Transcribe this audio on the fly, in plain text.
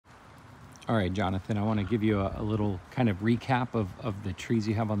All right, Jonathan, I want to give you a little kind of recap of the trees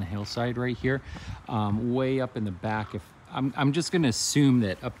you have on the hillside right here. Way up in the back, if I'm just going to assume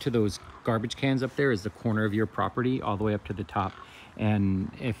that up to those garbage cans up there is the corner of your property all the way up to the top. And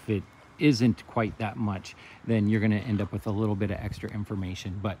if it isn't quite that much, then you're going to end up with a little bit of extra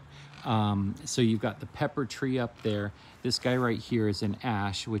information. But so you've got the pepper tree up there. This guy right here is an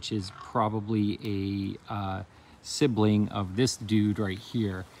ash, which is probably a sibling of this dude right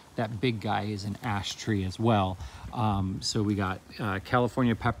here. That big guy is an ash tree as well. So we got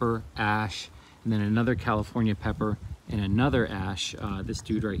California pepper, ash, and then another California pepper and another ash. This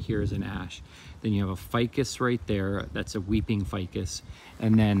dude right here is an ash. Then you have a ficus right there. That's a weeping ficus.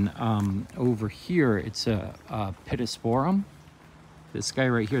 And then over here, it's a pittosporum. This guy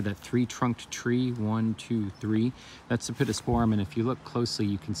right here, that three-trunked tree, 1, 2, 3, that's a pittosporum. And if you look closely,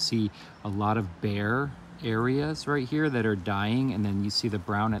 you can see a lot of bare areas right here that are dying, and then you see the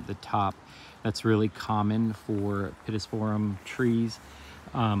brown at the top. That's really common for pittosporum trees.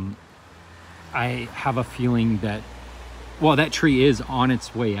 I have a feeling that, well, that tree is on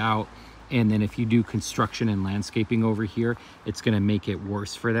its way out, and then if you do construction and landscaping over here, it's going to make it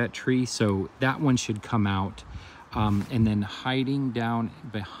worse for that tree. So that one should come out. And then hiding down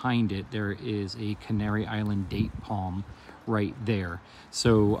behind it, there is a Canary Island date palm right there.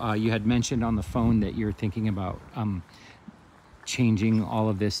 So you had mentioned on the phone that you're thinking about changing all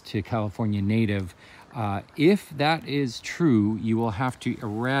of this to California native. If that is true, you will have to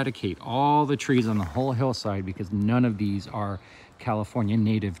eradicate all the trees on the whole hillside because none of these are California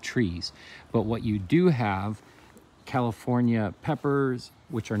native trees. But what you do have, California peppers,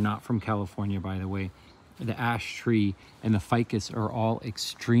 which are not from California, by the way, the ash tree and the ficus are all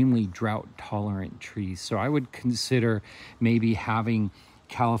extremely drought tolerant trees. So I would consider maybe having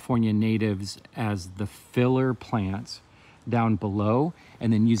California natives as the filler plants down below,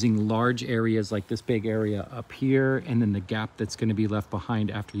 and then using large areas like this big area up here, and then the gap that's going to be left behind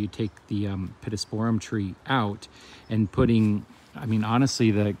after you take the pittosporum tree out, and putting, I mean,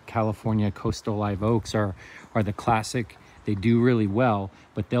 honestly, the California coastal live oaks are the classic. They do really well,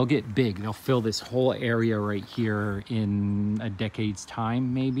 but they'll get big. They'll fill this whole area right here in a decade's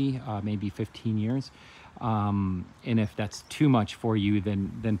time, maybe 15 years. And if that's too much for you,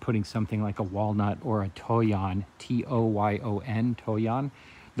 then putting something like a walnut or a toyon, T-O-Y-O-N, toyon,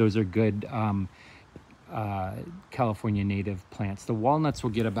 those are good California native plants. The walnuts will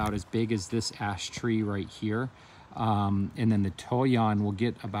get about as big as this ash tree right here. And then the toyon will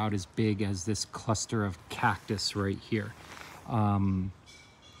get about as big as this cluster of cactus right here.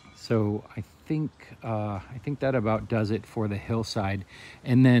 So I think that about does it for the hillside.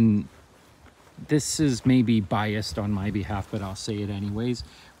 And then this is maybe biased on my behalf, but I'll say it anyways.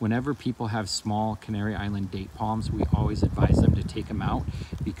 Whenever people have small Canary Island date palms, we always advise them to take them out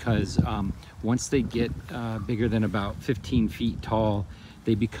because once they get bigger than about 15 feet tall,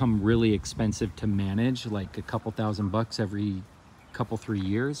 they become really expensive to manage, like a couple $1,000 every couple 3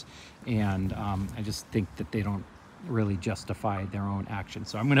 years. And I just think that they don't really justify their own action.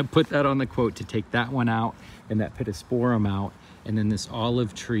 So I'm going to put that on the quote to take that one out and that pittosporum out, and then this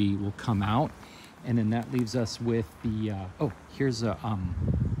olive tree will come out. And then that leaves us with the, oh, here's a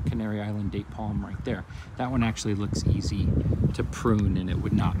Canary Island date palm right there. That one actually looks easy to prune and it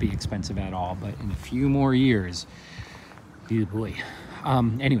would not be expensive at all. But in a few more years, oh boy.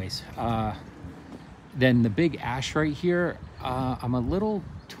 Anyways, then the big ash right here, I'm a little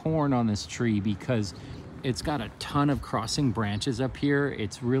torn on this tree because it's got a ton of crossing branches up here.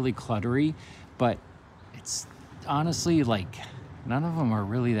 It's really cluttery, but it's honestly like none of them are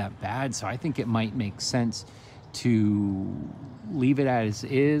really that bad. So I think it might make sense to leave it as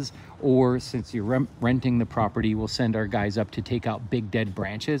is, or since you're renting the property, we'll send our guys up to take out big dead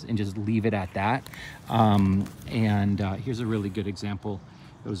branches and just leave it at that. Here's a really good example.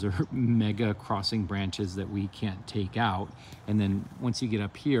 Those are mega crossing branches that we can't take out. And then once you get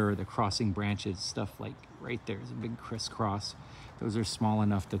up here, the crossing branches, stuff like right there is a big crisscross. Those are small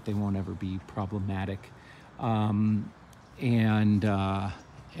enough that they won't ever be problematic. And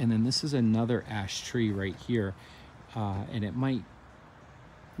then this is another ash tree right here. And it might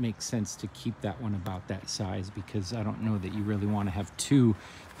make sense to keep that one about that size because I don't know that you really want to have two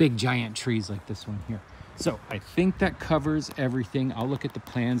big giant trees like this one here. So I think that covers everything. I'll look at the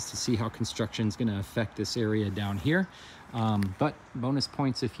plans to see how construction is going to affect this area down here. But bonus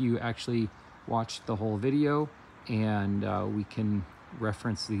points if you actually watch the whole video, and we can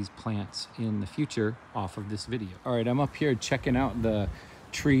reference these plants in the future off of this video. All right, I'm up here checking out the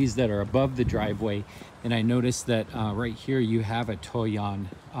trees that are above the driveway, and I noticed that right here you have a toyon.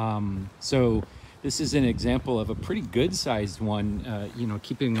 So This is an example of a pretty good sized one, you know,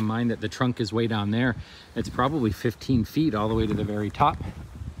 keeping in mind that the trunk is way down there. It's probably 15 feet all the way to the very top.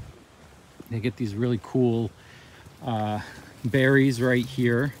 They get these really cool berries right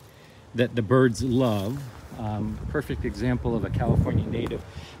here that the birds love. Perfect example of a California native.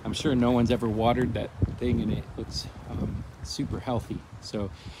 I'm sure no one's ever watered that thing, and it looks super healthy. So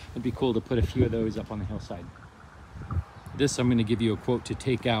it'd be cool to put a few of those up on the hillside. This I'm going to give you a quote to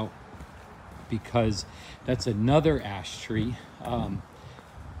take out, because that's another ash tree,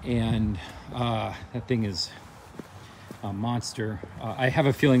 and that thing is a monster. I have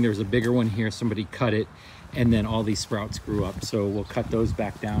a feeling there's a bigger one here. Somebody cut it, and then all these sprouts grew up, so we'll cut those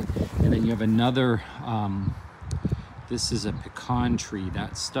back down. And then you have another, this is a pecan tree,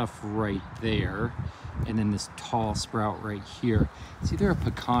 that stuff right there, and then this tall sprout right here. It's either a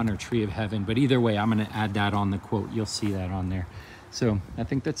pecan or tree of heaven, but either way, I'm going to add that on the quote. You'll see that on there. So I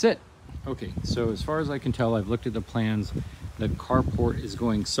think that's it. Okay, so as far as I can tell, I've looked at the plans. The carport is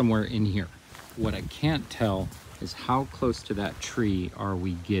going somewhere in here. What I can't tell is how close to that tree are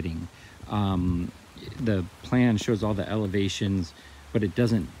we getting. The plan shows all the elevations, but it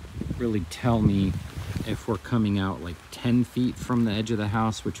doesn't really tell me if we're coming out like 10 feet from the edge of the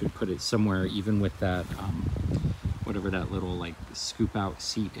house, which would put it somewhere even with that, whatever that little like scoop out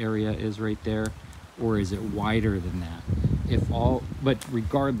seat area is right there, or is it wider than that? But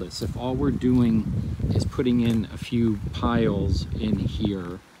regardless, if all we're doing is putting in a few piles in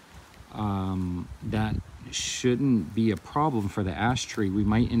here, that shouldn't be a problem for the ash tree. We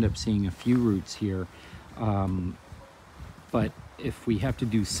might end up seeing a few roots here, but if we have to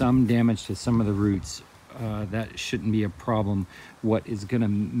do some damage to some of the roots, that shouldn't be a problem. What is going to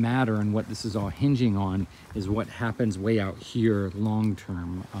matter, and what this is all hinging on, is what happens way out here long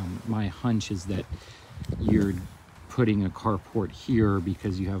term. My hunch is that you're putting a carport here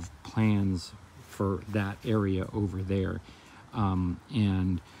because you have plans for that area over there,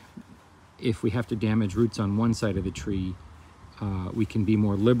 and if we have to damage roots on one side of the tree, we can be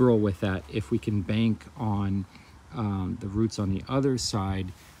more liberal with that if we can bank on the roots on the other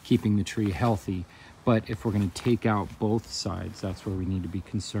side keeping the tree healthy. But if we're going to take out both sides, that's where we need to be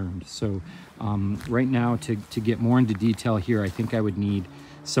concerned. So right now, to get more into detail here, I think I would need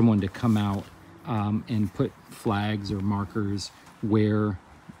someone to come out and put flags or markers where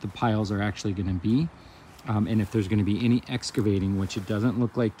the piles are actually going to be. And if there's going to be any excavating, which it doesn't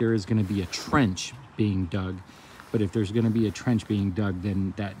look like there is going to be a trench being dug, but if there's going to be a trench being dug,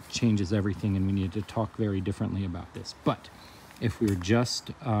 then that changes everything, and we need to talk very differently about this. But if we're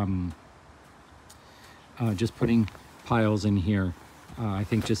just putting piles in here, I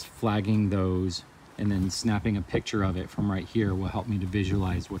think just flagging those and then snapping a picture of it from right here will help me to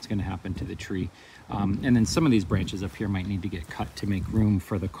visualize what's going to happen to the tree. And then some of these branches up here might need to get cut to make room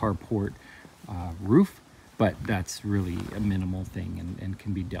for the carport roof, but that's really a minimal thing and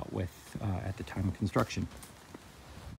can be dealt with at the time of construction.